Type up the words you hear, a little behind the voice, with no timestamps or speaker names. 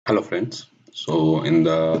Hello friends. So in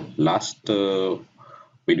the last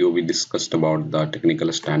video we discussed about the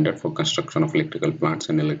technical standard for construction of electrical plants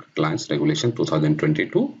and electric lines regulation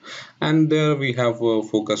 2022, and there we have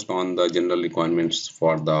focused on the general requirements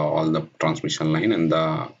for the all the transmission line and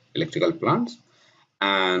the electrical plants,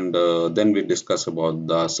 and then we discuss about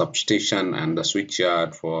the substation and the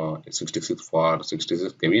switchyard for 66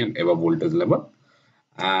 kV and above voltage level.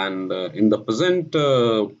 And in the present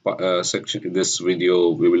section, this video,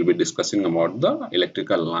 we will be discussing about the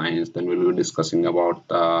electrical lines. Then we will be discussing about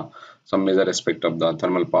some major aspect of the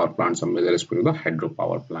thermal power plant, some major aspect of the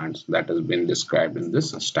hydropower plants that has been described in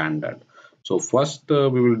this standard. So first,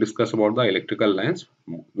 we will discuss about the electrical lines,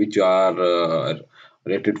 which are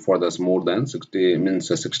rated for this more than 60 means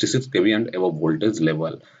 66 kV and above voltage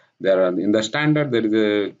level. There are in the standard there is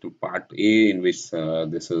a part A in which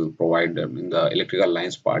this is provided in the electrical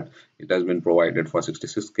lines part. It has been provided for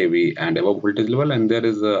 66 kV and above voltage level, and there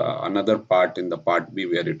is another part in the part B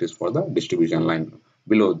where it is for the distribution line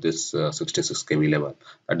below this 66 kV level,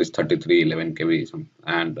 that is 3311 kV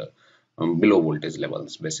and below voltage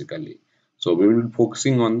levels basically. So we will be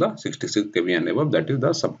focusing on the 66 kV and above, that is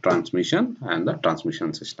the sub transmission and the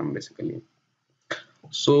transmission system basically.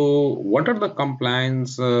 So, what are the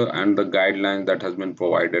compliance and the guidelines that has been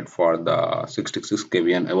provided for the 66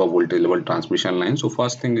 kV and above voltage level transmission line? So,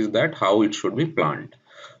 first thing is that how it should be planned.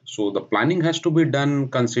 So, the planning has to be done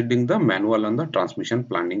considering the manual on the transmission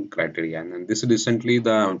planning criteria, and this recently in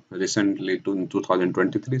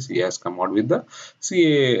 2023 CEA has come out with the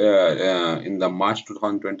CA in the March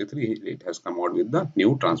 2023 it has come out with the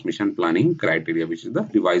new transmission planning criteria, which is the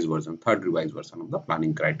revised version, third revised version of the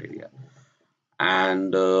planning criteria.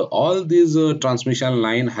 And all these transmission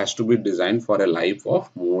line has to be designed for a life of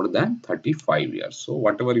more than 35 years. So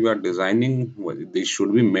whatever you are designing, this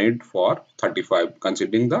should be made for 35,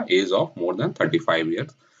 considering the age of more than 35 years.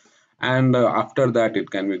 And after that it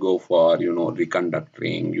can be go for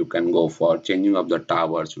reconductoring, you can go for changing of the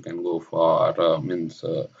towers, you can go for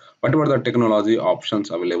whatever the technology options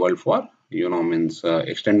available for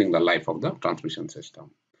extending the life of the transmission system.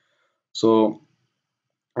 So,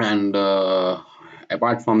 and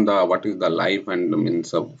apart from the what is the life and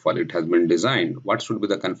for it has been designed, what should be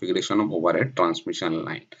the configuration of overhead transmission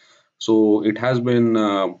line. So it has been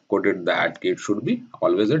quoted that it should be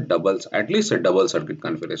always a doubles, at least a double circuit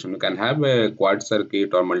configuration. You can have a quad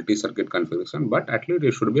circuit or multi circuit configuration, but at least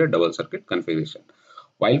it should be a double circuit configuration.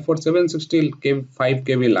 While for 760 kV, 5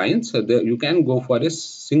 kV lines, you can go for a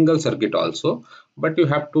single circuit also, but you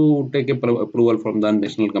have to take a approval from the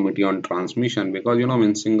National Committee on Transmission, because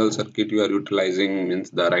in single circuit you are utilizing,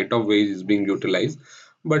 means the right of way is being utilized,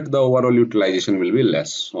 but the overall utilization will be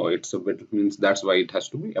less. So it's a bit, means that's why it has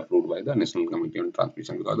to be approved by the National Committee on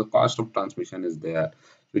Transmission, because the cost of transmission is there.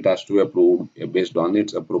 It has to be approved based on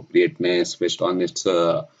its appropriateness, based on its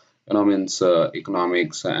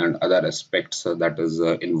economics and other aspects that is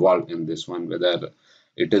involved in this one, whether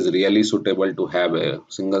it is really suitable to have a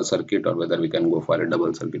single circuit or whether we can go for a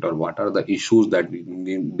double circuit, or what are the issues that we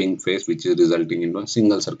being faced which is resulting in a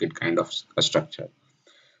single circuit kind of structure.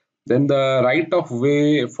 Then the right of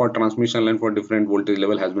way for transmission line for different voltage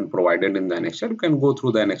level has been provided in the annexure. You can go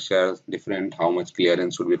through the annexure, different how much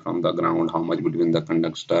clearance should be from the ground, how much between the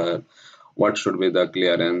conductor, what should be the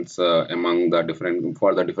clearance among the different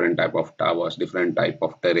for the different type of towers, different type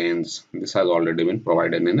of terrains. This has already been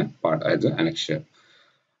provided in a part as an annexure.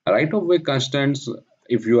 Right of way constraints,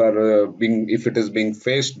 if you are if it is being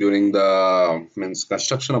faced during the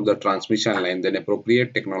construction of the transmission line, then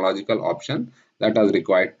appropriate technological option that is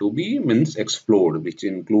required to be explored, which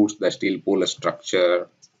includes the steel pole structure,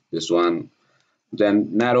 this one,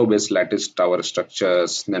 then narrow base lattice tower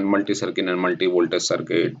structures, then multi-circuit and multi-voltage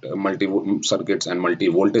circuit, multi-circuits and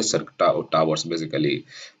multi-voltage towers basically,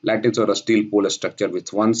 lattice or a steel pole structure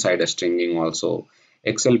with one side stringing also,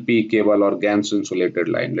 XLP cable or GaNs insulated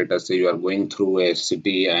line. Let us say you are going through a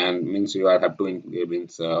city and you are have to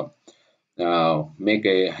make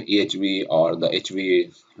a EHV or the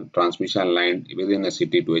HV transmission line within a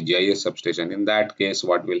city to a GIS substation. In that case,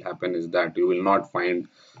 what will happen is that you will not find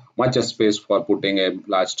much space for putting a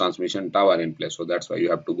large transmission tower in place. So that's why you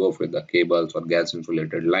have to go for the cables or gas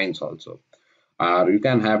insulated lines also. Or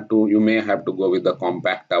you may have to go with the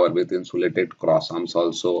compact tower with insulated cross arms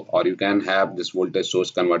also, or you can have this voltage source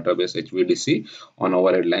converter based HVDC on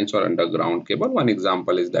overhead lines or underground cable. One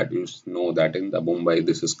example is that you know that in the Mumbai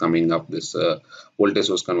this is coming up, this voltage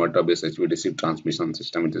source converter based HVDC transmission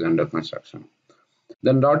system, it is under construction.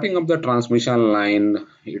 Then routing of the transmission line,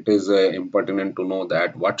 it is important to know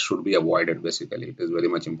that what should be avoided basically. It is very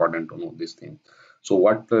much important to know this thing. So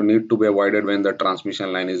what need to be avoided when the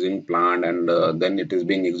transmission line is being planned and then it is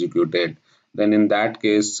being executed? Then in that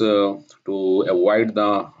case, to avoid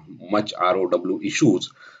the much ROW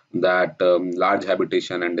issues, that large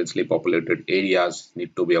habitation and densely populated areas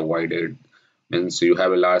need to be avoided. Means you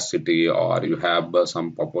have a large city or you have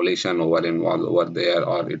some population involved over there,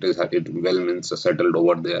 or it well means settled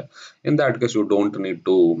over there. In that case, you don't need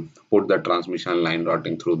to put the transmission line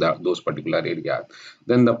routing through those particular areas.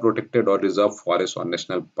 Then the protected or reserved forests or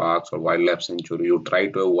national parks or wildlife sanctuary, you try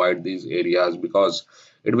to avoid these areas because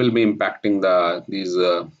it will be impacting these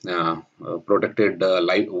protected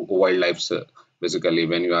wildlife, basically,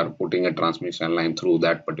 when you are putting a transmission line through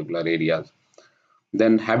that particular area.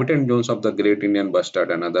 Then habitat zones of the great Indian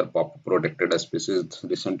bustard and other protected species.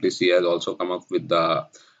 Recently, CEA has also come up with the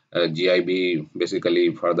GIB,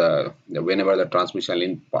 basically for the whenever the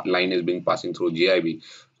transmission line is being passing through GIB.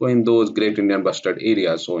 So in those great Indian bustard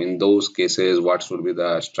areas, so in those cases, what should be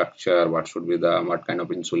the structure, what kind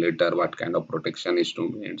of insulator, what kind of protection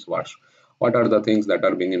instruments, what are the things that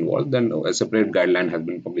are being involved. Then a separate guideline has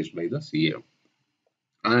been published by the CEA.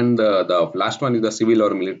 And the last one is the civil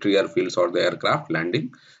or military airfields or the aircraft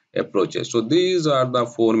landing approaches. So these are the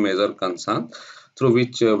four major concerns through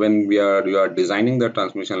which when you are designing the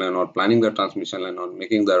transmission line or planning the transmission line or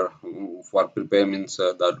making the for prepare means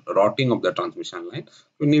the routing of the transmission line,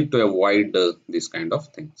 you need to avoid these kind of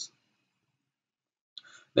things.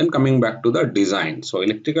 Then coming back to the design, so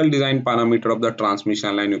electrical design parameter of the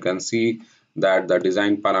transmission line, you can see that the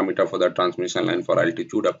design parameter for the transmission line for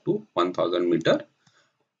altitude up to 1000 meter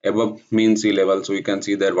above mean sea level. So you can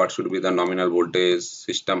see that what should be the nominal voltage,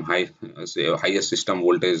 system high, say highest system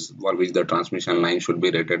voltage for which the transmission line should be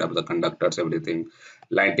rated of the conductors, everything,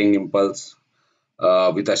 lighting impulse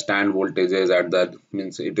with a stand voltages at that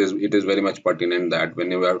means it is very much pertinent that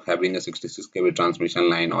when you are having a 66 kV transmission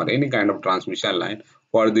line or any kind of transmission line,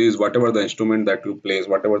 for these whatever the instrument that you place,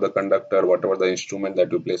 whatever the conductor, whatever the instrument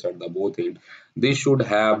that you place at the both end, they should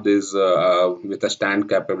have this with a stand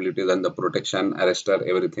capabilities and the protection arrestor,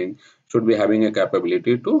 everything should be having a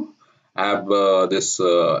capability to have this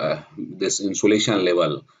insulation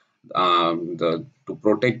level. To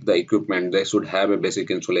protect the equipment, they should have a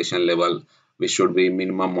basic insulation level which should be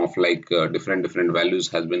minimum of like different values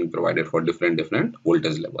has been provided for different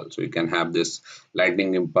voltage level. So you can have this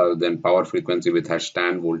lightning impulse, then power frequency with a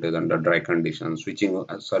stand voltage under dry conditions, switching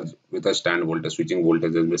surge with a stand voltage, switching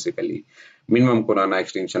voltages, basically minimum corona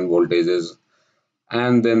extinction voltages,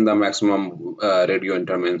 and then the maximum radio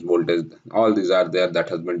interference voltage. All these are there that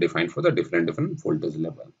has been defined for the different voltage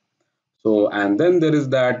level. So and then there is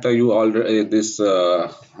that you already this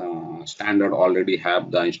standard already have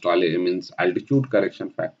the installation means altitude correction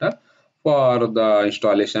factor for the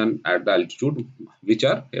installation at the altitude which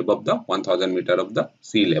are above the 1000 meter of the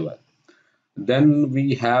sea level. Then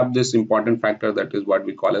we have this important factor that is what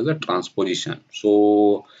we call as a transposition.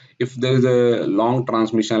 So if there is a long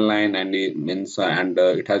transmission line and it means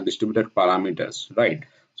it has distributed parameters, right?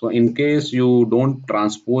 So in case you don't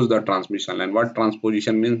transpose the transmission line, what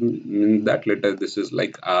transposition means that let us this is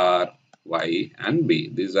like R, Y and B.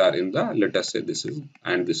 These are in the, let us say this is,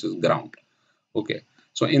 and this is ground. Okay,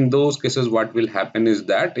 so in those cases what will happen is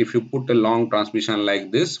that if you put a long transmission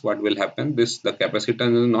like this, what will happen, this the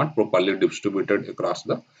capacitance is not properly distributed across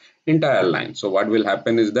the entire line. So what will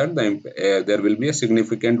happen is that there will be a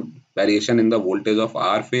significant variation in the voltage of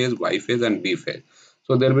R phase, Y phase and B phase.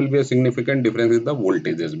 So there will be a significant difference in the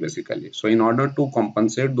voltages, basically. So in order to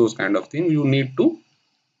compensate those kind of things, you need to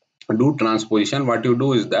do transposition. What you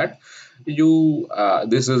do is that you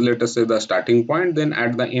this is, let us say, the starting point, then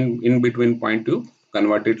at the in between point you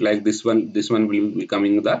convert it like this one will be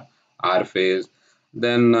becoming the R phase,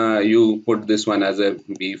 then you put this one as a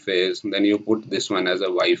B phase, then you put this one as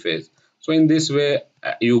a Y phase. So in this way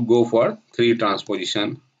you go for 3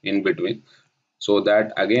 transposition in between, so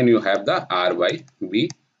that again you have the R by B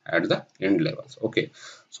at the end levels. Okay,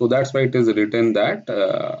 so that's why it is written that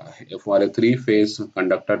for a 3-phase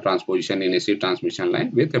conductor transposition in AC transmission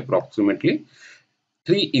line with approximately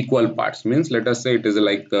 3 equal parts, means let us say it is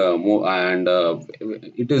like more and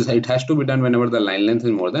it has to be done whenever the line length is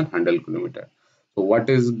more than 100 kilometer. So what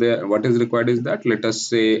is required is that, let us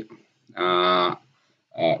say uh,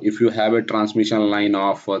 if you have a transmission line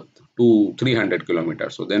of 300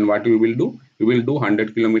 kilometers, so then what you will do, you will do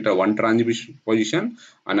 100 kilometer one transmission position,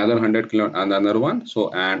 another 100 kilometer another one. So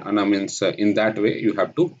and means in that way you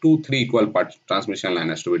have to 3 equal parts transmission line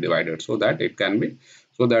has to be divided, so that it can be,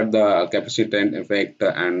 so that the capacitance effect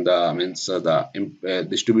and the means the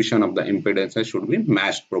distribution of the impedances should be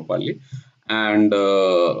matched properly, and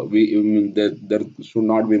there should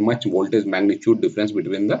not be much voltage magnitude difference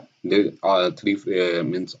between the three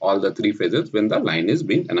means all the three phases when the line is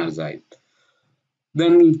being energized.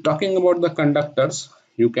 Then talking about the conductors,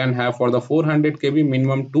 you can have for the 400 kV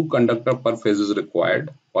minimum 2 conductor per phase is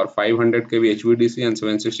required. For 500 kV HVDC and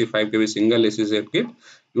 765 kV single AC circuit,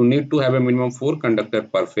 you need to have a minimum 4 conductor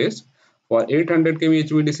per phase. For 800 kV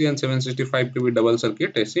HVDC and 765 kV double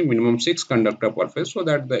circuit AC, minimum 6 conductor per phase, so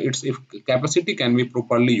that its if capacity can be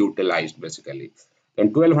properly utilized basically.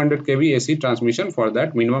 Then 1200 kV AC transmission, for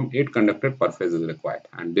that minimum 8 conductor per phase is required.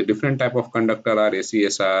 And the different type of conductor are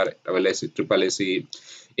ACSR, double AC, triple AC,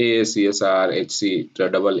 AACSR, HC,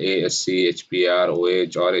 double ASC, HPR,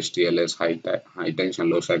 OH or HTLS, high tension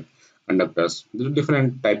low side conductors. There are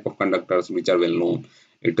different type of conductors which are well known.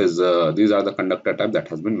 It is these are the conductor type that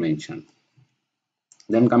has been mentioned.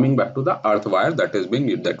 Then coming back to the earth wire that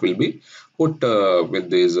will be put with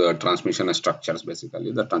these transmission structures,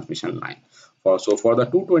 basically the transmission line. For the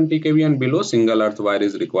 220 kV and below, single earth wire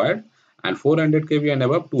is required, and 400 kV and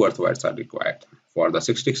above, 2 earth wires are required. For the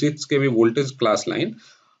 66 kV voltage class line,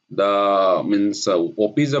 the means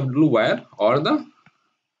OPW wire or the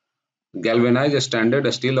galvanized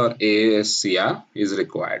standard steel or ASCR is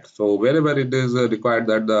required. So wherever it is required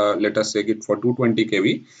that the, let us say it for 220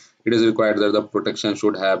 kV, it is required that the protection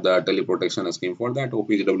should have the teleprotection scheme. For that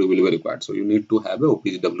OPGW will be required. So you need to have a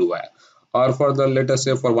OPGW wire. Or for the, let us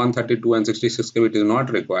say for 132 and 66 kV it is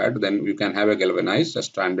not required, then you can have a galvanized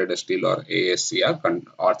standard steel or ASCR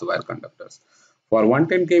earth wire conductors. For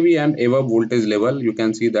 110 kV and above voltage level, you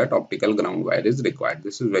can see that optical ground wire is required.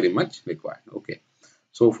 This is very much required. Okay.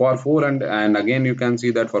 So for 400, and again you can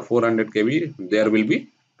see that for 400 kV there will be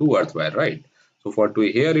 2 earth wire, right? So for 2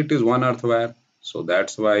 here it is 1 earth wire. So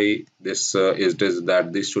that's why this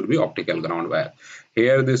this should be optical ground wire.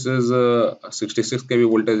 Here this is 66 kV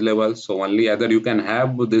voltage level. So only either you can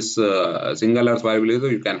have this single earth wire,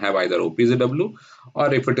 you can have either OPGW,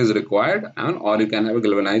 or if it is required, and or you can have a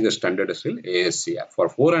galvanized standard steel ASCR. For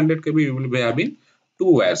 400 kV you will be having 2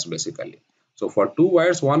 wires basically. So for 2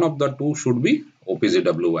 wires, one of the 2 should be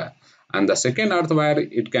OPGW wire, and the second earth wire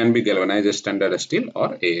it can be galvanized standard steel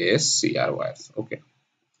or ASCR wires. Okay.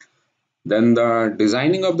 Then the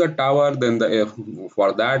designing of the tower, then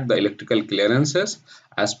for that the electrical clearances,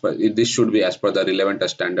 as per this should be as per the relevant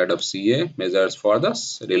standard of CEA measures for the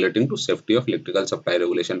relating to safety of electrical supply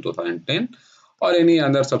regulation 2010 or any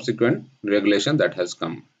other subsequent regulation that has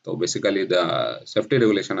come. So basically the safety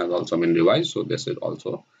regulation has also been revised, so this is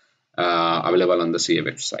also available on the CEA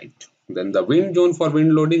website. Then the wind zone for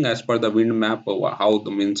wind loading as per the wind map, how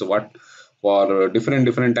the means what for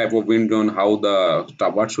different type of wind zone, how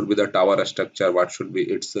the what should be the tower structure, what should be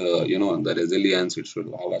its the resilience, it should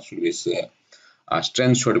what should be its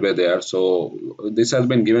strength should be there. So this has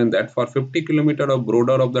been given that for 50 kilometer of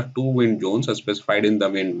broader of the 2 wind zones as specified in the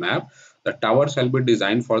wind map, the tower shall be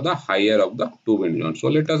designed for the higher of the 2 wind zones. So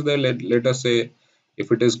let us say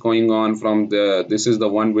if it is going on from the, this is the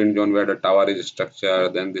one wind zone where the tower is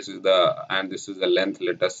structured, then this is the length,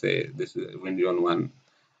 let us say this is wind zone 1,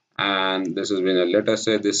 and this is let us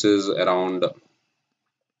say this is around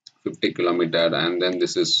 50 kilometer, and then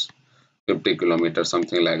this is 50 kilometers,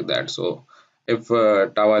 something like that. So if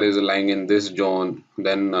tower is lying in this zone,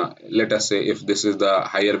 then let us say if this is the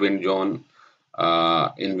higher wind zone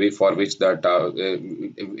for which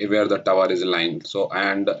the where the tower is lying. So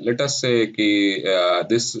and let us say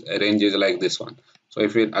this range is like this one. So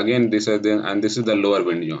if it again this is and this is the lower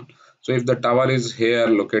wind zone. So if the tower is here,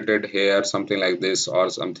 located here, something like this, or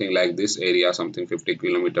something like this area, something 50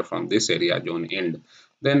 kilometer from this area zone end,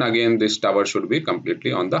 then again this tower should be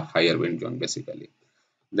completely on the higher wind zone basically.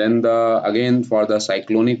 Then again for the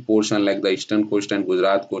cyclonic portion like the eastern coast and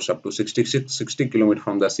Gujarat coast up to 60 km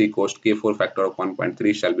from the sea coast, K4 factor of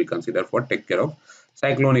 1.3 shall be considered for take care of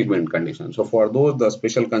cyclonic wind conditions. So for those the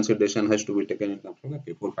special consideration has to be taken in terms of the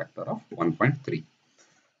K4 factor of 1.3.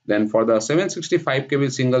 Then for the 765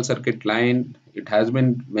 kV single circuit line, it has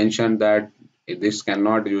been mentioned that this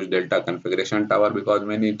cannot use delta configuration tower because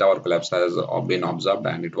many tower collapse has been observed,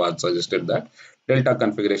 and it was suggested that delta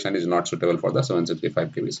configuration is not suitable for the 765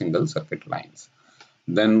 kV single circuit lines.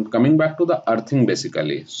 Then coming back to the earthing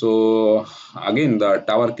basically. So again the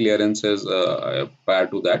tower clearances prior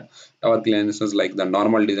to that, tower clearances like the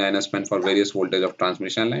normal design span for various voltage of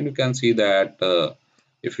transmission line, you can see that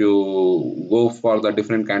if you go for the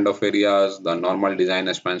different kind of areas, the normal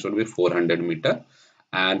design span should be 400 meter,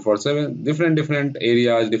 and for different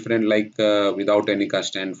areas, different like without any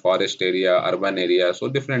constraint, forest area, urban area, so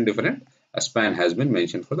different span has been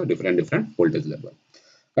mentioned for the different voltage level.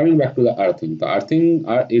 Coming back to the earthing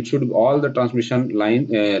it should all the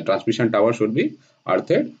transmission tower should be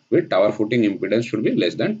earthed with tower footing impedance should be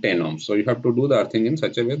less than 10 ohms. So you have to do the earthing in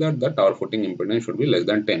such a way that the tower footing impedance should be less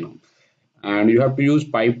than 10 ohms. And you have to use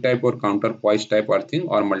pipe type or counterpoise type earthing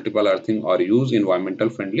or multiple earthing, or use environmental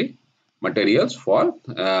friendly materials for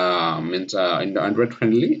environment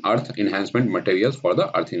friendly earth enhancement materials for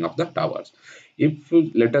the earthing of the towers. If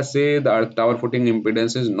let us say the tower footing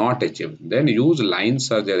impedance is not achieved, then use line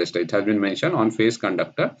surge arrestor. It has been mentioned on phase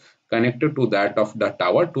conductor connected to that of the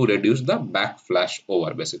tower to reduce the back flash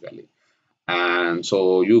over basically. And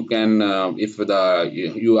so you can if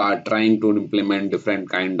you are trying to implement different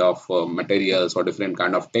kind of materials or different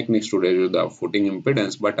kind of techniques to reduce the footing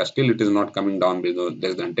impedance, but still it is not coming down below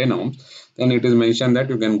less than 10 ohms, then it is mentioned that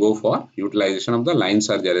you can go for utilization of the line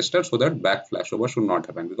surge arrestor so that back flashover should not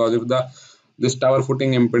happen. Because if the this tower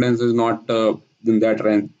footing impedance is not in that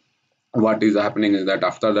range, what is happening is that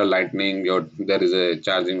after the lightning there is a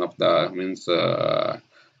charging of the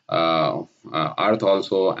uh, earth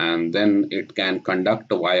also, and then it can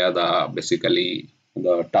conduct via the basically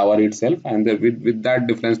the tower itself, and with that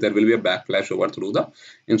difference there will be a backflash over through the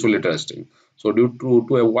insulator string. So due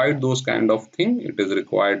to avoid those kind of thing, it is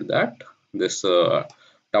required that this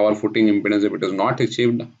tower footing impedance, if it is not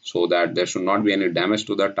achieved, so that there should not be any damage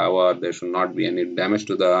to the tower, there should not be any damage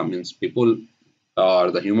to the means people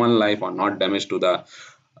or the human life, or not damage to the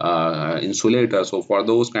insulator. So for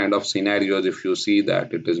those kind of scenarios, if you see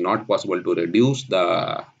that it is not possible to reduce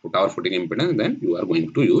the tower footing impedance, then you are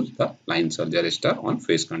going to use the line surge arrestor on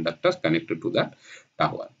phase conductors connected to that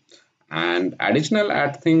tower. And additional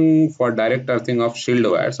earthing for direct earthing of shield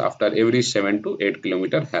wires after every 7 to 8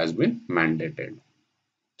 kilometer has been mandated.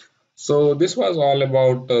 So this was all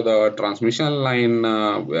about the transmission line.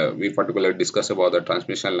 Where we particularly discuss about the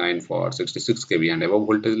transmission line for 66 kV and above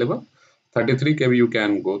voltage level. 33 kV you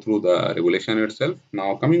can go through the regulation itself.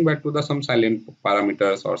 Now coming back to the some salient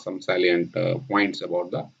parameters or some salient points about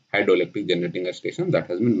the hydroelectric generating station that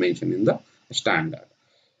has been mentioned in the standard.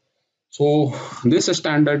 So this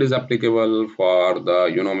standard is applicable for the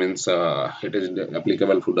means it is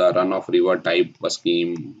applicable to the run of river type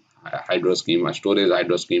scheme, hydro scheme, a storage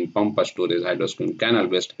hydro scheme, pump storage hydro scheme, canal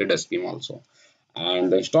based header scheme also.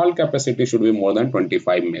 And the installed capacity should be more than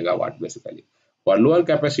 25 megawatt basically. For lower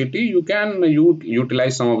capacity, you can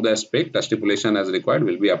utilize some of the aspect. The stipulation as required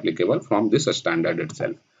will be applicable from this standard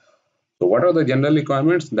itself. So what are the general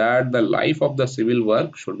requirements? That the life of the civil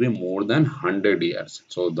work should be more than 100 years.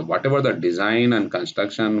 So whatever the design and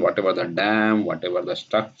construction, whatever the dam, whatever the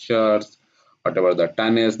structures, whatever the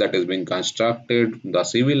tonnage that is being constructed, the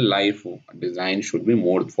civil life design should be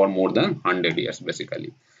more than 100 years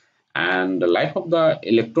basically. And the life of the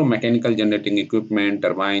electromechanical generating equipment,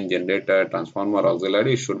 turbine, generator, transformer,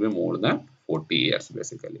 auxiliary should be more than 40 years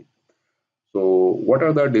basically. So what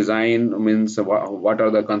are the design means, what are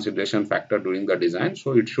the consideration factor during the design?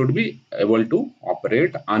 So it should be able to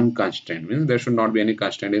operate unconstrained, means there should not be any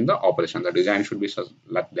constraint in the operation. The design should be such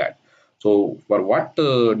like that. So for what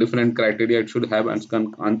different criteria it should have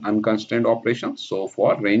unconstrained operation? So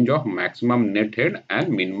for range of maximum net head and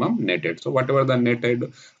minimum net head. So whatever the net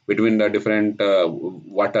head between the different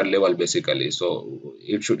water level basically. So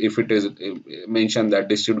it should, if it is mentioned that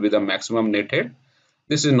this should be the maximum net head,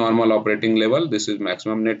 this is normal operating level, this is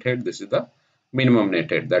maximum net head, this is the minimum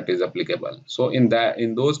net head that is applicable. So in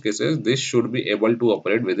those cases this should be able to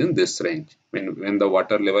operate within this range. When the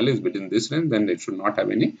water level is within this range, then it should not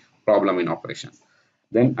have any problem in operation.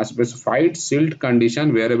 Then a specified silt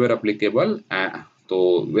condition wherever applicable.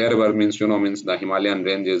 So wherever means means the Himalayan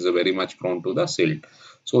range is very much prone to the silt.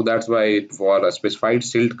 So that's why for a specified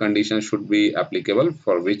silt condition should be applicable,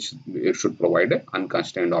 for which it should provide a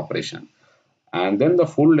unconstrained operation. And then the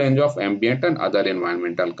full range of ambient and other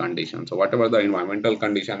environmental conditions. So whatever the environmental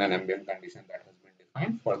condition and ambient condition that has been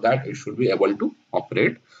defined, for that it should be able to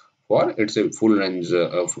operate for its a full range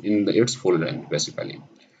its full range basically.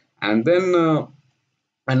 And then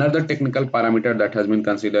another technical parameter that has been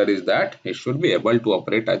considered is that it should be able to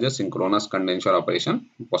operate as a synchronous condenser operation.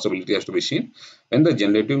 Possibility has to be seen when the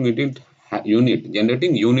generating unit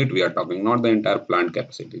we are talking, not the entire plant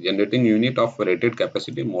capacity. Generating unit of rated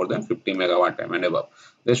capacity more than 50 megawatt time and above,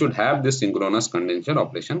 they should have this synchronous condenser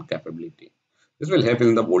operation capability. This will help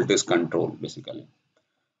in the voltage control basically.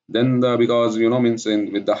 Then because means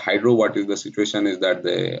with the hydro, what is the situation is that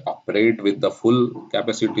they operate with the full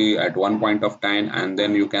capacity at one point of time, and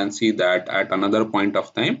then you can see that at another point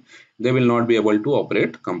of time they will not be able to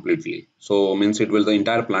operate completely. So means it will, the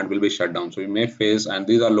entire plant will be shut down. So we may face, and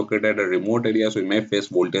these are located at remote areas, so we may face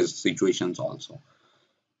voltage situations also.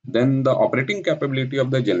 Then the operating capability of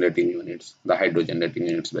the generating units, the hydro generating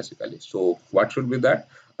units basically. So what should be that?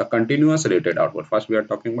 The continuous rated output. First we are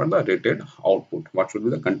talking about the rated output. What should be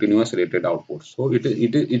the continuous rated output? So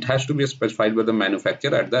it has to be specified by the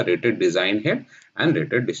manufacturer at the rated design head and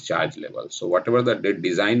rated discharge level. So whatever the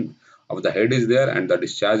design of the head is there and the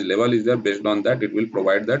discharge level is there, based on that it will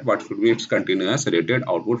provide that what should be its continuous rated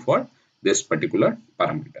output for this particular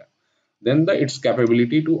parameter. Then its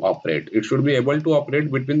capability to operate. It should be able to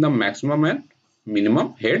operate between the maximum and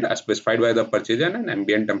minimum head as specified by the purchase and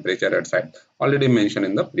ambient temperature at site, already mentioned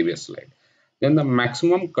in the previous slide. Then the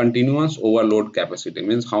maximum continuous overload capacity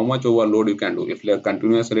means how much overload you can do. If the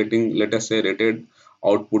continuous rating, let us say rated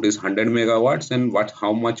output is 100 megawatts, and what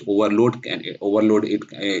how much overload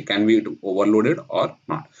it can be overloaded or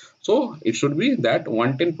not. So it should be that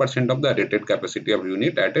 110% of the rated capacity of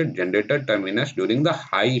unit at a generator terminus during the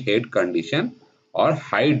high head condition or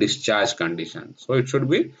high discharge condition. So it should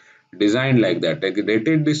be designed like that, like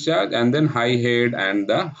rated discharge and then high head and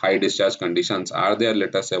the high discharge conditions are there.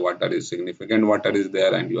 Let us say water is significant, water is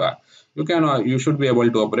there, and you should be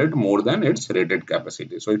able to operate more than its rated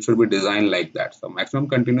capacity. So it should be designed like that. So maximum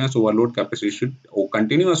continuous overload capacity should, or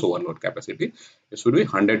continuous overload capacity, it should be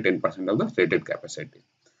 110% of the rated capacity.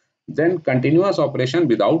 Then continuous operation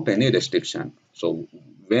without any restriction. So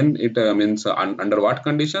when it means under what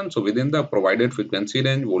condition? So within the provided frequency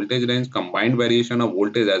range, voltage range, combined variation of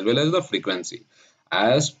voltage as well as the frequency,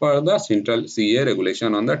 as per the central CEA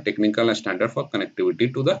regulation on the technical standard for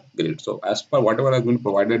connectivity to the grid. So as per whatever has been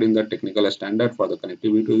provided in the technical standard for the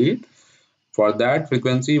connectivity to grid, for that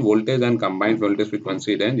frequency, voltage and combined voltage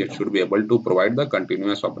frequency range, it should be able to provide the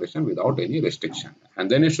continuous operation without any restriction.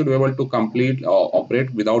 And then it should be able to complete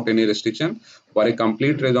operate without any restriction for a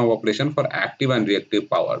complete range of operation for active and reactive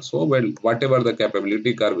power. So well, whatever the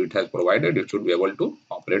capability curve it has provided, it should be able to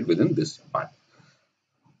operate within this part.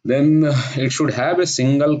 Then it should have a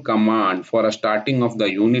single command for a starting of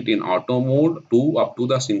the unit in auto mode to up to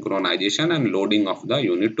the synchronization and loading of the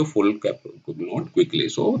unit to full load quickly.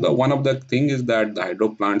 So the one of the thing is that the hydro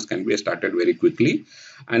plants can be started very quickly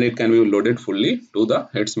and it can be loaded fully to the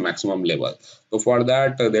its maximum level. So for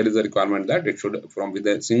that there is a requirement that it should, from with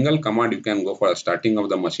a single command you can go for a starting of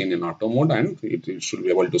the machine in auto mode, and it should be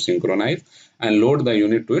able to synchronize and load the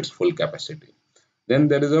unit to its full capacity. Then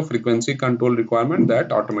there is a frequency control requirement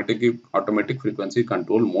that automatic frequency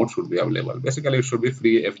control mode should be available. Basically, it should be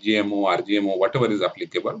free FGMO, RGMO, whatever is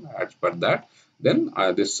applicable as per that. Then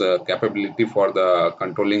this capability for the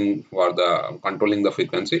controlling the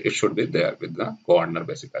frequency, it should be there with the governor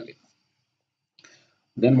basically.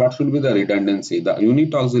 Then what should be the redundancy? The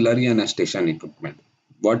unit auxiliary and station equipment.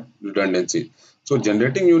 What redundancy? So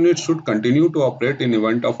generating unit should continue to operate in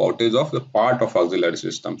event of outage of the part of auxiliary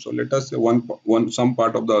system. So let us say some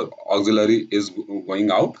part of the auxiliary is going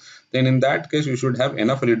out. Then in that case you should have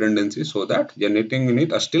enough redundancy so that generating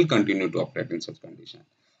unit still continue to operate in such condition.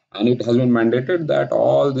 And it has been mandated that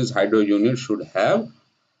all these hydro units should have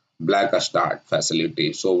black start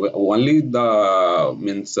facility. So only the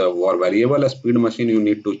means for variable speed machine you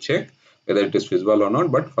need to check whether it is feasible or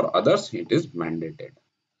not, but for others it is mandated.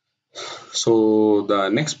 So the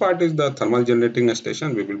next part is the thermal generating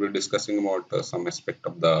station. We will be discussing about some aspect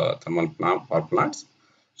of the thermal power plants.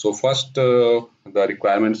 So first the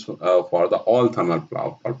requirements for the all thermal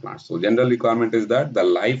power plants. So general requirement is that the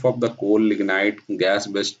life of the coal, lignite, gas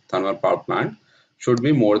based thermal power plant should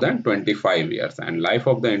be more than 25 years, and life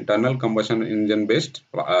of the internal combustion engine based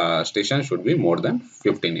station should be more than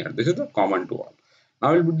 15 years. This is the common to all.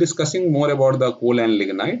 Now we'll be discussing more about the coal and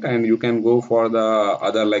lignite, and you can go for the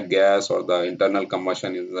other like gas or the internal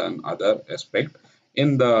combustion is another aspect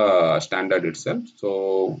in the standard itself.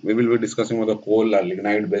 So we will be discussing about the coal and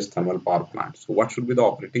lignite based thermal power plant. So what should be the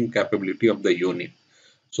operating capability of the unit?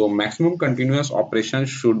 So maximum continuous operation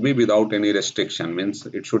should be without any restriction, means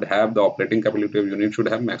it should have the operating capability of unit should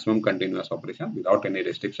have maximum continuous operation without any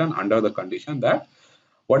restriction under the condition that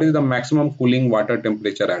what is the maximum cooling water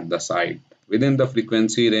temperature at the site within the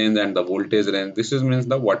frequency range and the voltage range. This is means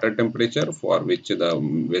the water temperature for which the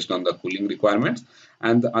based on the cooling requirements.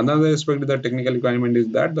 And another aspect of the technical requirement is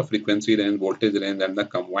that the frequency range, voltage range, and the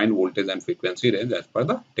combined voltage and frequency range as per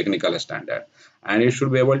the technical standard. And it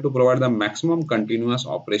should be able to provide the maximum continuous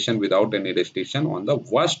operation without any restriction on the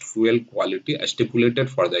worst fuel quality stipulated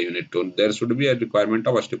for the unit. There should be a requirement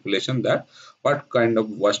of a stipulation that what kind of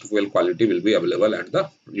worst fuel quality will be available at the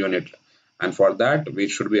unit, and for that we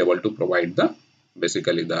should be able to provide the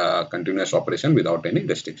basically the continuous operation without any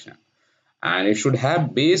restriction. And it should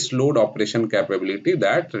have base load operation capability,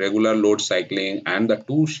 that regular load cycling and the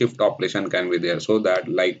two shift operation can be there, so that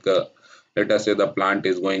like let us say the plant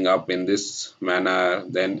is going up in this manner,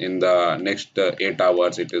 then in the next 8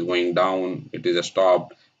 hours it is going down, it is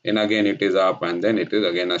stopped, and again it is up, and then it is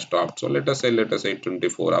again a stop. So let us say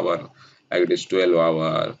 24 hour, like it is 12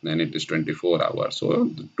 hour, then it is 24 hours. So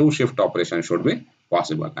two shift operation should be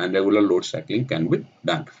possible, and regular load cycling can be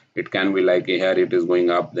done. It can be like here it is going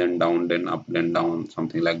up, then down, then up, then down,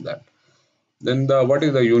 something like that. Then the what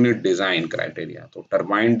is the unit design criteria? So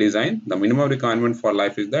turbine design, the minimum requirement for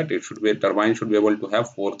life is that it should be a turbine should be able to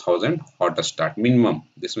have 4,000 hot start minimum.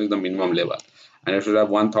 This is the minimum level, and it should have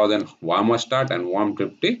 1,000 warm start and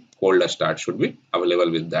 150 cold start should be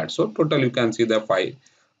available with that. So total you can see the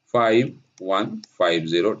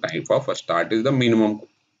 5150 type of a start is the minimum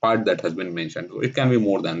part that has been mentioned. So it can be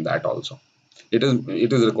more than that also. It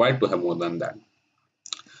is required to have more than that.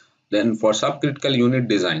 Then for subcritical unit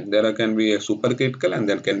design, there can be a supercritical and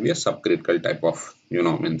there can be a subcritical type of,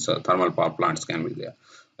 means thermal power plants can be there.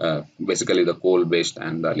 Basically the coal based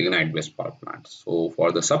and the lignite based power plants. So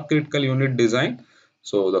for the subcritical unit design,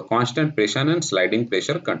 so the constant pressure and sliding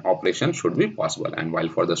pressure operation should be possible. And while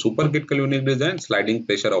for the supercritical unit design, sliding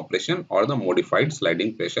pressure operation or the modified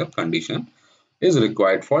sliding pressure condition is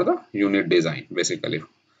required for the unit design basically.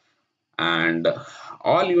 And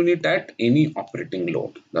all unit at any operating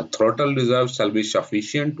load. The throttle reserve shall be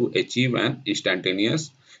sufficient to achieve an instantaneous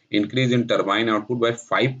increase in turbine output by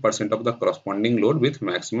 5% of the corresponding load with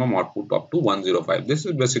maximum output up to 105. This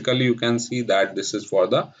is basically, you can see that this is for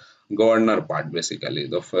the governor part, basically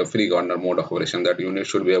the free governor mode of operation, that unit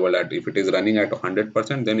should be able at, if it is running at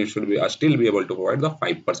 100%, then it should be still be able to provide the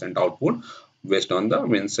 5% output based on the,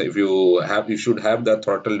 means if you should have the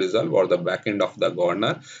throttle reserve or the back end of the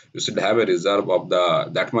governor, you should have a reserve of the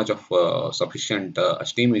that much of sufficient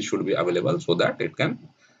steam it should be available, so that it can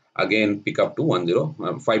again pick up to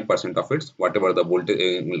 105% of its whatever the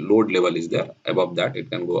voltage load level is there. Above that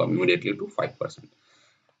it can go immediately to 5%.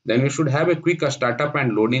 Then you should have a quick startup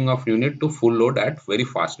and loading of unit to full load at very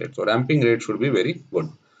fast rate. So ramping rate should be very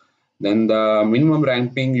good. Then the minimum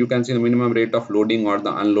ramping, you can see the minimum rate of loading or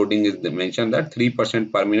the unloading is mentioned that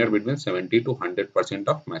 3% per minute between 70 to 100%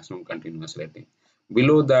 of maximum continuous rating.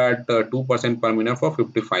 Below that 2% per minute for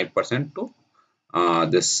 55% to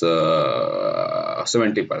this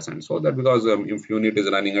 70%. So that because if unit is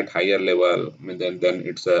running at higher level, then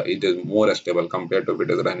it is more stable compared to if it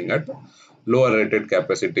is running at lower rated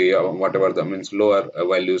capacity or whatever the means lower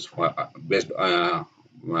values for, based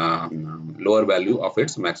lower value of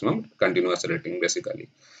its maximum continuous rating basically.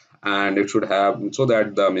 And it should have, so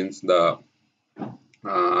that the means the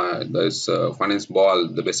this finance ball,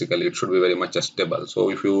 basically it should be very much stable.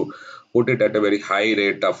 So if you put it at a very high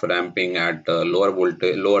rate of ramping at lower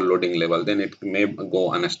voltage, lower loading level, then it may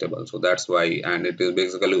go unstable. So that's why, and it is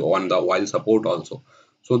basically on the while support also.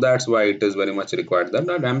 So that's why it is very much required that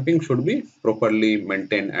the ramping should be properly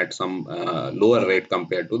maintained at some lower rate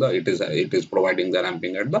compared to the it is providing the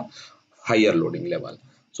ramping at the higher loading level.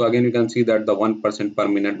 So again you can see that the 1% per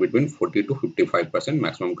minute between 40 to 55%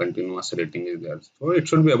 maximum continuous rating is there. So it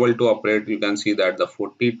should be able to operate. You can see that the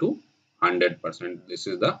 40 to 100%. This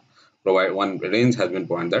is the provide one range has been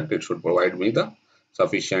provided that it should provide me the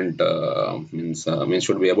sufficient means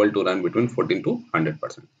should be able to run between 14 to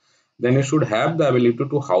 100%. Then it should have the ability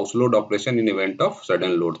to house load operation in event of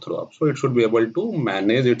sudden load throw up. So it should be able to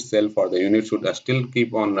manage itself, or the unit should still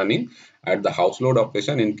keep on running at the house load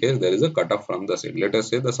operation in case there is a cutoff from the grid. Let us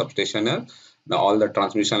say the substation has all the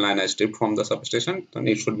transmission line is stripped from the substation, then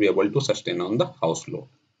it should be able to sustain on the house load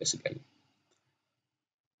basically.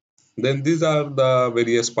 Then these are the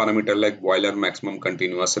various parameters like boiler maximum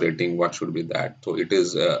continuous rating. What should be that? So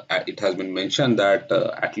it has been mentioned that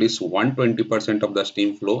at least 120% of the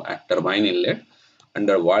steam flow at turbine inlet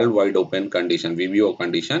under valve wide open condition (VVO)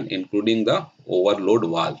 condition, including the overload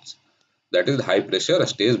valves, that is high pressure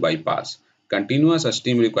stage bypass. Continuous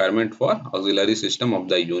steam requirement for auxiliary system of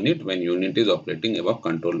the unit when unit is operating above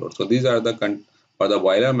control load. So these are the for the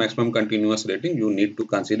boiler maximum continuous rating, you need to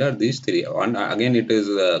consider these three. And again, it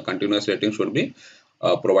is continuous rating should be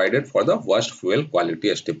provided for the worst fuel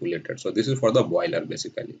quality stipulated. So this is for the boiler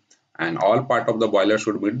basically, and all part of the boiler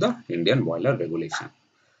should meet the Indian boiler regulation.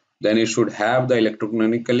 Then it should have the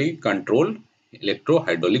electronically controlled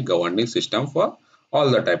electro-hydraulic governing system for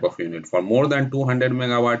all the type of unit. For more than 200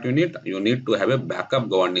 megawatt unit, you need to have a backup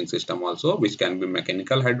governing system also, which can be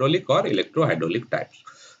mechanical hydraulic or electro-hydraulic types.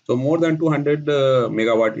 So more than 200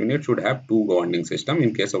 megawatt unit should have two governing system.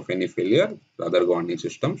 In case of any failure, the other governing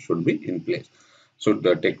system should be in place, should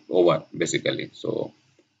take over basically. So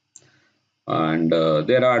and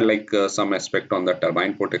there are like some aspect on the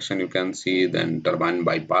turbine protection you can see. Then turbine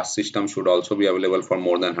bypass system should also be available for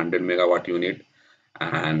more than 100 megawatt unit.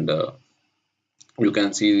 And you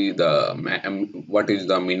can see the what is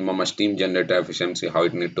the minimum steam generator efficiency, how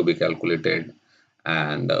it need to be calculated,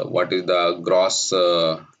 and what is the gross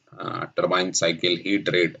turbine cycle heat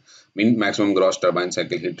rate. Maximum gross turbine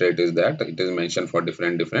cycle heat rate is that it is mentioned for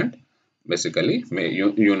different basically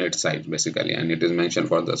unit size basically, and it is mentioned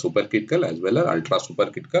for the supercritical as well as ultra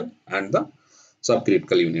supercritical and the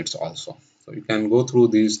subcritical units also. So you can go through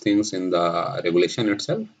these things in the regulation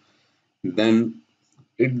itself. Then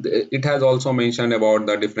it has also mentioned about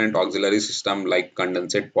the different auxiliary system like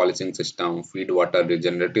condensate polishing system, feed water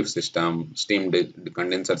regenerative system,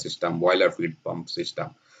 condenser system, boiler feed pump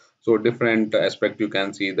system. So different aspect you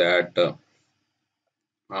can see that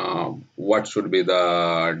what should be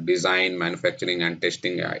the design, manufacturing and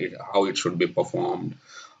testing, how it should be performed,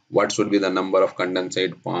 what should be the number of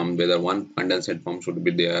condensate pump, whether one condensate pump should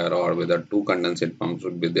be there or whether two condensate pumps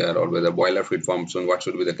should be there, or whether boiler feed pumps, and what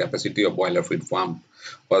should be the capacity of boiler feed pump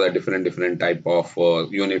for the different type of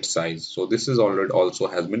unit size. So this is already also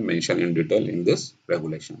has been mentioned in detail in this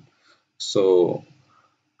regulation. So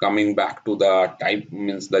coming back to the type,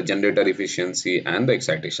 means the generator efficiency and the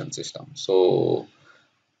excitation system. So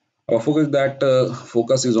our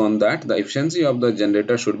focus is on that the efficiency of the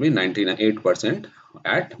generator should be 98%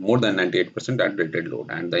 at more than 98% at rated load,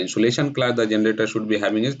 and the insulation class the generator should be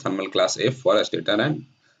having is thermal class F for a stator and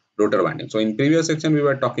rotor winding. So in previous section we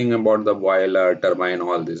were talking about the boiler, turbine,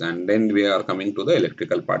 all this, and then we are coming to the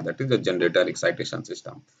electrical part, that is the generator excitation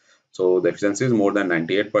system. So the efficiency is more than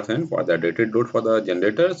 98% for the rated load for the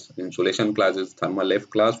generators. Insulation class is thermal F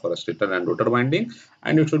class for a stator and rotor winding,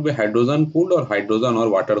 and it should be hydrogen cooled or hydrogen or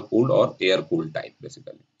water cooled or air cooled type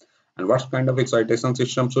basically. And what kind of excitation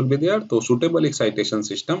system should be there? So suitable excitation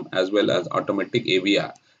system as well as automatic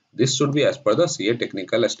AVR. This should be as per the CEA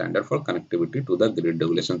Technical Standard for connectivity to the grid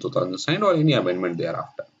regulation 2009 or any amendment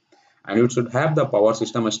thereafter. And it should have the power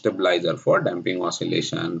system stabilizer for damping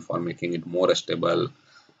oscillation, for making it more stable.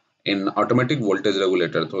 In automatic voltage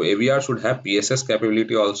regulator, so AVR should have PSS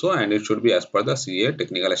capability also, and it should be as per the CEA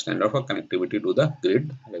Technical Standard for connectivity to the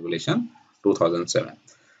grid regulation 2007.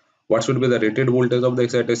 What should be the rated voltage of the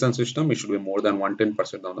excitation system? It should be more than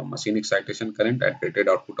 110% of the machine excitation current at rated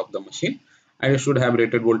output of the machine, and it should have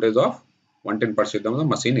rated voltage of 110% of the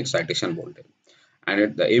machine excitation voltage.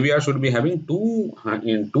 And the AVR should be having two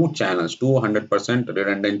channels, 200%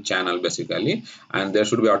 redundant channel basically, and there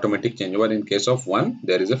should be automatic changeover in case of one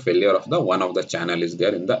there is a failure of the one of the channel is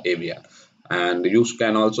there in the AVR, and you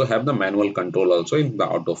can also have the manual control also in the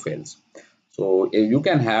auto fails. So you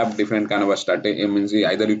can have different kind of a static, means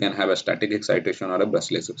either you can have a static excitation or a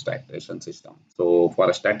brushless excitation system. So for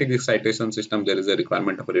a static excitation system there is a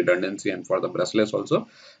requirement of redundancy, and for the brushless also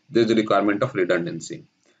there is a requirement of redundancy.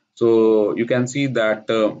 So you can see that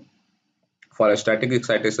for a static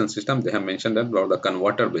excitation system they have mentioned that the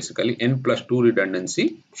converter basically n plus 2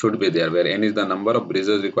 redundancy should be there, where n is the number of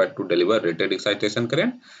bridges required to deliver rated excitation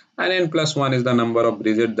current and n plus 1 is the number of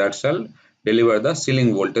bridges that shall deliver the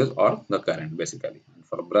ceiling voltage or the current basically. And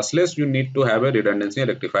for brushless you need to have a redundancy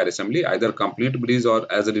rectifier assembly, either complete bridge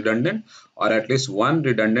or as redundant, or at least one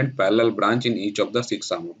redundant parallel branch in each of the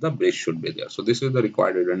 6 arms of the bridge should be there. So this is the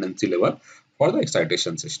required redundancy level for the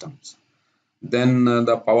excitation systems. Then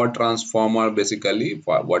the power transformer basically,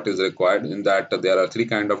 for what is required in that there are three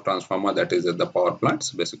kind of transformer, that is the power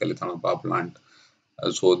plants basically, thermal power plant.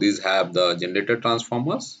 So these have the generator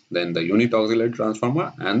transformers, then the unit auxiliary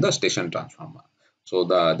transformer and the station transformer. So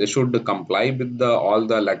they should comply with the all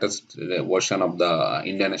the latest version of the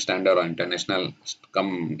Indian standard or international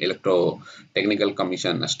electro technical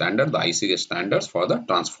commission standard, the ICA standards for the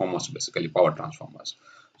transformers basically, power transformers.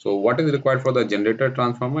 So what is required for the generator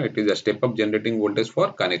transformer? It is a step up generating voltage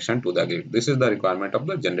for connection to the grid. This is the requirement of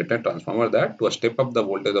the generator transformer, that to step up the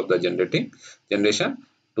voltage of the generation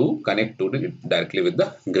to connect to it directly with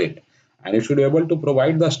the grid. And it should be able to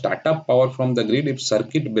provide the startup power from the grid if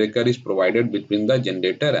circuit breaker is provided between the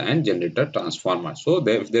generator and generator transformer. So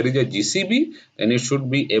if there is a GCB, then it should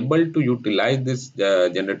be able to utilize this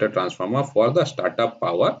generator transformer for the startup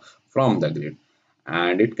power from the grid.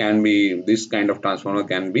 And it can be, this kind of transformer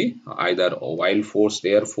can be either while forced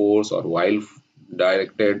air force or while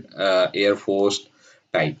directed air forced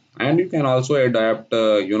type. And you can also adapt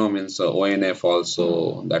means ONF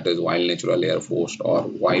also, that is wild natural air forced or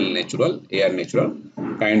wild natural air natural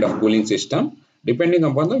kind of cooling system, depending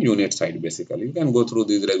upon the unit side basically. You can go through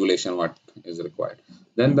this regulation what is required.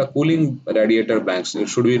 Then the cooling radiator banks, it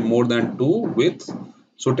should be more than two with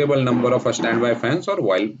suitable number of standby fans or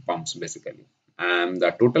oil pumps basically. and the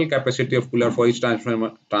total capacity of cooler for each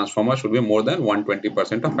transformer should be more than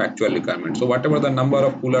 120% of actual requirement. So whatever the number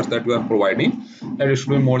of coolers that you are providing, that it should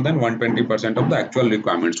be more than 120% of the actual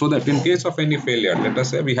requirement, so that in case of any failure, let us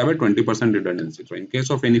say we have a 20% redundancy. So in case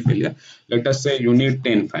of any failure, let us say you need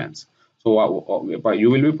 10 fans. So you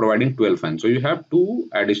will be providing 12 fans. So you have 2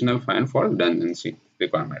 additional fan for redundancy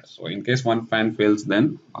requirements. So in case one fan fails,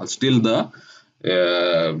 then still the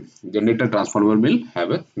generator transformer will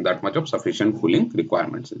have that much of sufficient cooling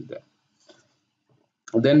requirements is there.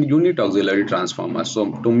 Then unit auxiliary transformer.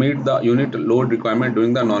 So to meet the unit load requirement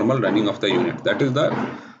during the normal running of the unit, that is the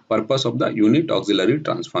purpose of the unit auxiliary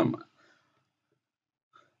transformer,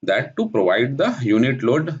 that to provide the unit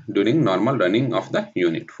load during normal running of the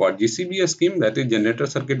unit. For GCB scheme, that is generator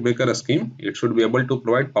circuit breaker scheme, it should be able to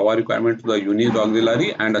provide power requirement to the unit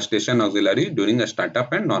auxiliary and a station auxiliary during a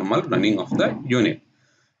startup and normal running of the unit.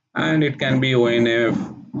 And it can be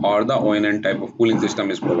ONF or the ONN type of cooling system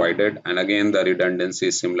is provided, and again the redundancy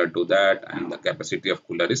is similar to that and the capacity of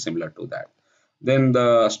cooler is similar to that. Then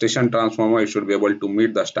the station transformer, it should be able to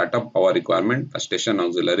meet the startup power requirement, the station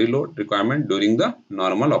auxiliary load requirement during the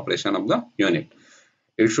normal operation of the unit.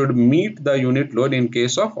 It should meet the unit load in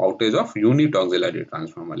case of outage of unit auxiliary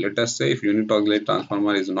transformer. Let us say if unit auxiliary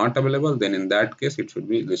transformer is not available, then in that case it should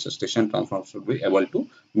be, this station transformer should be able to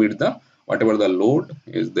meet the whatever the load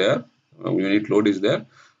is there, unit load is there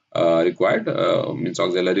required, means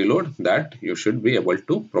auxiliary load, that you should be able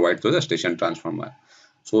to provide to the station transformer.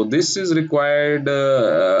 So this is required,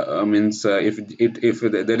 means if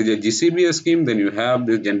there is a GCB scheme, then you have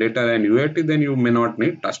the generator and UAT, then you may not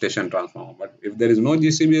need a station transformer. But if there is no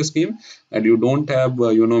GCB scheme and you don't have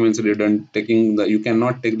means you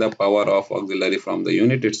cannot take the power of auxiliary from the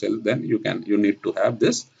unit itself, then you need to have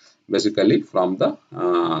this basically from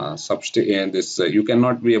the substation. You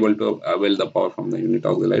cannot be able to avail the power from the unit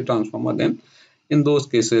auxiliary transformer. Then in those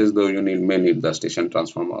cases, though, you may need the station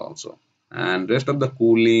transformer also, and rest of the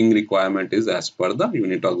cooling requirement is as per the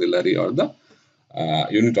unit auxiliary or the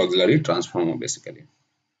unit auxiliary transformer basically.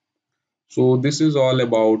 So this is all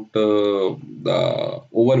about the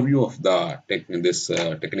overview of the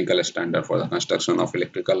technical standard for the construction of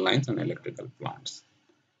electrical lines and electrical plants.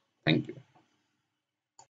 Thank you.